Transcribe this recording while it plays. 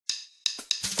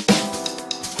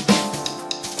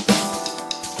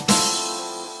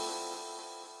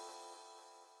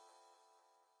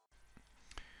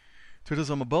Traders,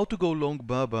 I'm about to go long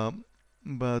Baba,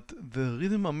 but the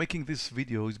reason I'm making this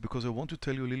video is because I want to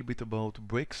tell you a little bit about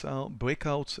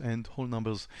breakouts and whole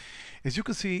numbers. As you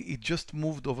can see, it just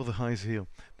moved over the highs here.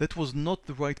 That was not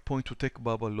the right point to take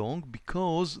Baba long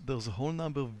because there's a whole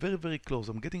number very close.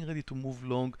 I'm getting ready to move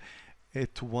long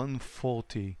at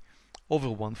 140, over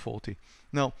 140.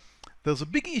 Now, there's a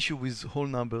big issue with whole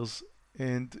numbers,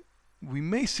 and we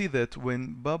may see that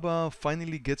when Baba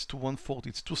finally gets to 140.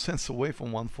 It's 2 cents away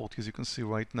from 140, as you can see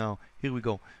right now. Here we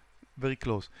go, very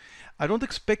close. I don't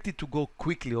expect it to go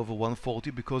quickly over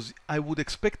 140 because I would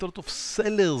expect a lot of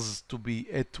sellers to be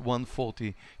at 140.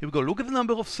 Here we go, look at the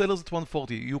number of sellers at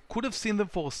 140. You could have seen them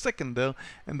for a second there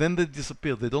and then they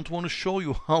disappeared. They don't want to show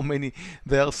you how many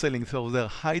they are selling, so they're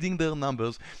hiding their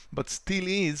numbers, but still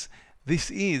this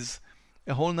is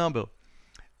a whole number.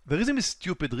 The reason is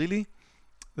stupid, really.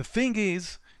 The thing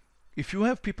is, if you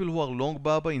have people who are long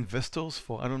Baba investors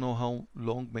for I don't know how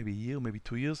long, maybe a year, maybe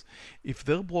 2 years, if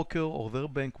their broker or their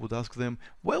bank would ask them,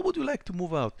 where would you like to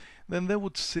move out? Then they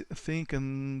would think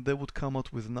and they would come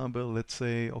out with a number. Let's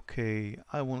say, okay,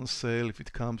 I want to sell if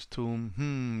it comes to,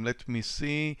 let me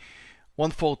see,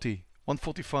 140,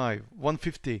 145,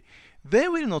 150. They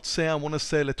will not say I want to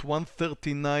sell at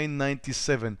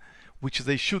 139.97. Which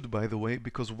they should, by the way,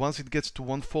 because once it gets to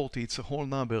 140, it's a whole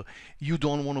number. You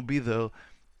don't want to be there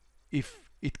if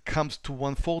it comes to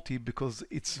 140 because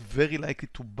it's very likely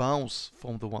to bounce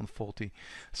from the 140.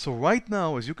 So right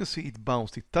now, as you can see, it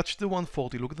bounced. It touched the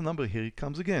 140. Look at the number here. It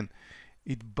comes again.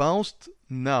 It bounced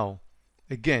now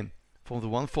again from the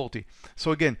 140.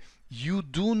 So again, you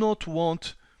do not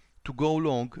want to go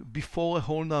long before a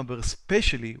whole number,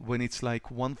 especially when it's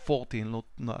like 140 and not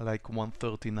like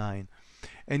 139.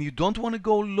 And you don't want to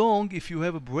go long if you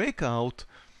have a breakout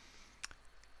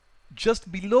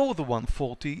just below the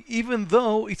 140, even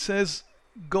though it says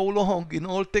go long in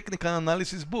all technical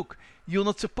analysis book. You're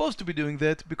not supposed to be doing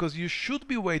that because you should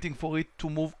be waiting for it to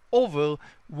move over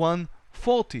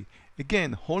 140.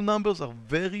 Again, whole numbers are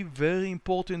very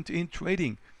important in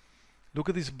trading. Look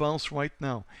at this bounce right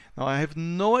now. Now I have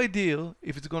no idea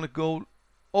if it's going to go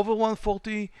over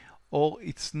 140 or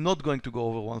it's not going to go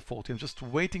over 140. I'm just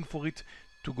waiting for it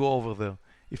to go over there.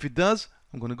 If it does,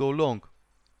 I'm going to go long.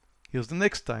 Here's the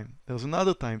next time. There's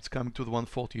another time it's coming to the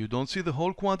 140. You don't see the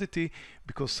whole quantity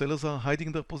because sellers are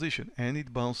hiding their position, and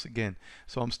it bounced again.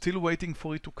 So I'm still waiting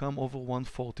for it to come over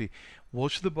 140.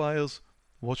 Watch the buyers,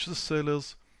 watch the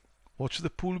sellers, watch the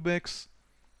pullbacks,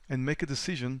 and make a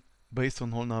decision based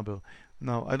on whole number.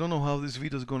 Now, I don't know how this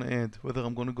video is going to end, whether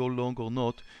I'm going to go long or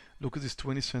not. Look at this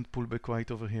 20-cent pullback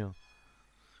right over here.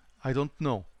 I don't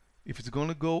know. If it's going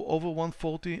to go over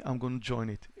 140, I'm going to join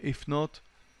it. If not,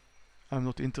 I'm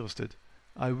not interested.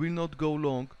 I will not go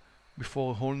long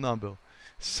before a whole number.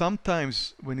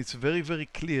 Sometimes when it's very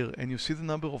clear and you see the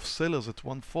number of sellers at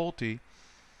 140,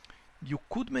 you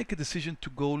could make a decision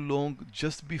to go long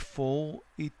just before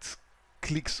it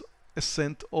clicks a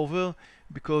cent over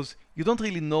because you don't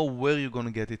really know where you're going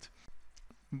to get it.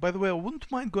 By the way, I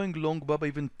wouldn't mind going long Baba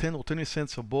even 10 or 20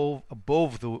 cents above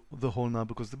the whole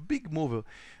number because the big mover,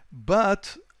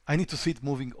 but I need to see it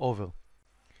moving over.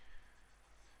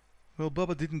 Well,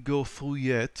 Baba didn't go through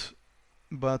yet,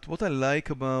 but what I like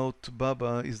about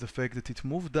Baba is the fact that it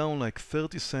moved down like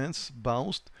 30 cents,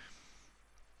 bounced,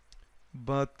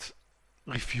 but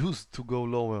refused to go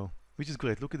lower, which is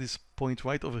great. Look at this point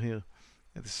right over here,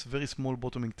 at this very small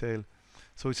bottoming tail.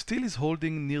 So it still is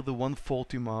holding near the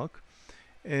 140 mark.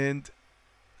 And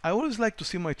I always like to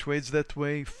see my trades that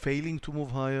way, failing to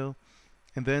move higher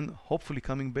and then hopefully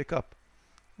coming back up.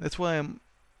 That's why I'm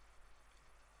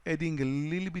adding a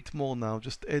little bit more now.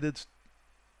 Just added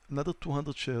another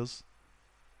 200 shares.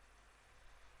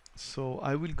 So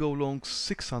I will go long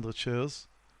 600 shares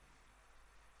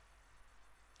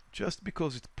just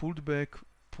because it pulled back,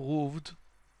 proved,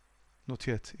 not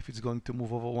yet if it's going to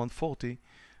move over 140,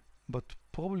 but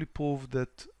probably proved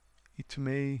that it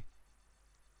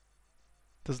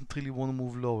doesn't really want to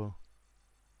move lower.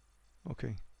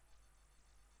 Okay,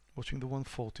 watching the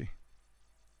 140.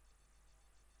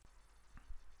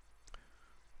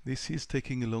 This is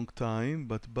taking a long time,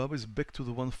 but Baba is back to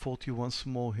the 140 once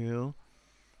more here.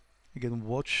 Again,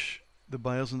 watch the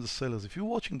buyers and the sellers. If you're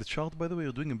watching the chart, by the way,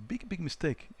 you're doing a big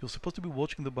mistake. You're supposed to be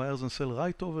watching the buyers and sellers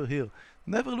right over here.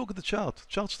 Never look at the chart.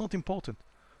 Chart's not important.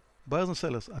 Buyers and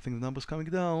sellers. I think the number's coming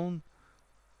down.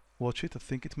 Watch it. I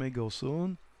think it may go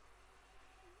soon.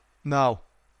 Now,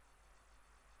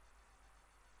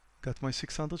 got my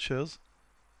 600 shares.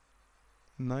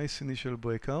 Nice initial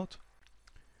breakout.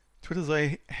 Traders,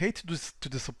 I hate to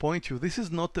disappoint you. This is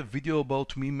not a video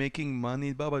about me making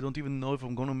money, Bob. I don't even know if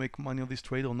I'm going to make money on this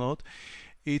trade or not.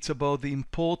 It's about the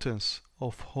importance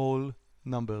of whole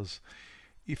numbers.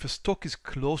 If a stock is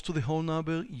close to the whole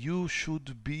number, you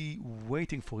should be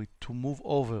waiting for it to move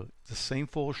over. The same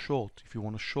for a short. If you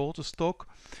want to short a stock,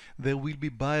 there will be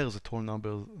buyers at whole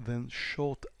number, then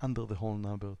short under the whole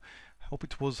number. I hope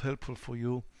it was helpful for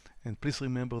you, and please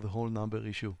remember the whole number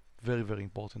issue. Very, very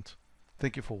important.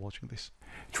 Thank you for watching this.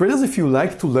 Traders, if you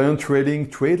like to learn trading,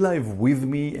 trade live with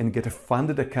me and get a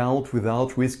funded account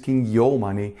without risking your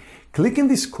money, click in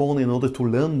this corner in order to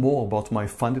learn more about my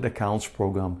funded accounts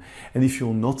program. And if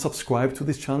you're not subscribed to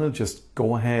this channel, just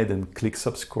go ahead and click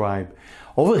subscribe.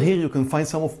 Over here you can find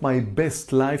some of my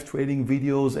best live trading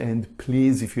videos, and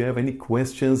please, if you have any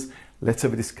questions, let's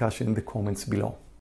have a discussion in the comments below.